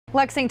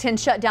Lexington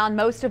shut down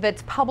most of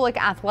its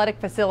public athletic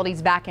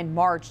facilities back in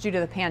March due to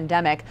the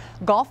pandemic.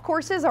 Golf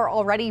courses are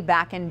already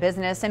back in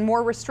business and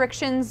more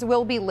restrictions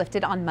will be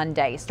lifted on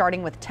Monday,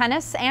 starting with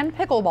tennis and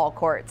pickleball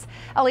courts.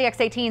 LEX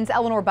 18's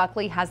Eleanor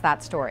Buckley has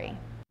that story.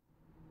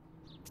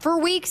 For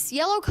weeks,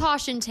 yellow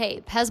caution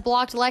tape has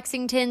blocked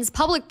Lexington's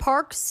public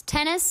parks,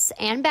 tennis,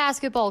 and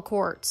basketball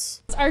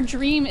courts. Our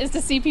dream is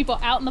to see people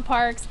out in the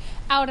parks,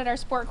 out at our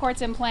sport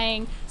courts and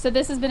playing. So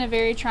this has been a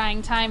very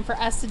trying time for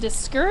us to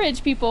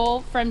discourage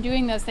people from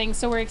doing those things.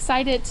 So we're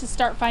excited to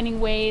start finding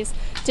ways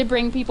to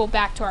bring people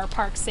back to our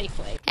parks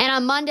safely. And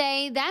on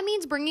Monday, that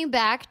means bringing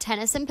back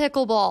tennis and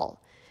pickleball.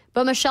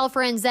 But Michelle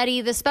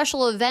Franzetti, the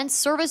special events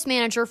service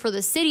manager for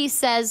the city,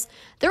 says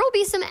there will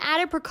be some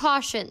added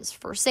precautions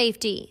for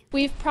safety.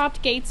 We've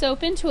propped gates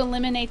open to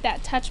eliminate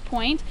that touch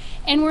point,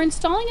 and we're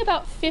installing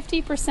about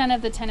 50%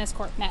 of the tennis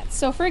court nets.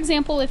 So for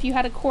example, if you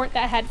had a court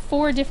that had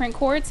 4 different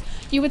courts,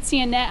 you would see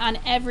a net on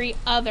every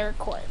other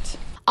court.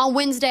 On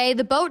Wednesday,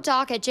 the boat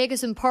dock at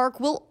Jacobson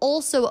Park will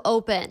also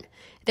open.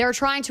 They're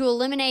trying to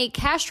eliminate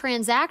cash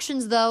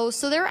transactions, though,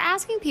 so they're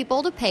asking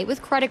people to pay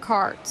with credit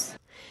cards.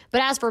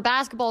 But as for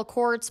basketball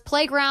courts,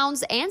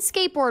 playgrounds, and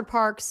skateboard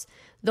parks,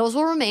 those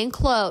will remain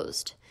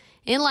closed.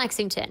 In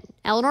Lexington,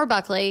 Eleanor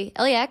Buckley,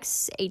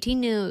 LEX 18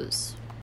 News.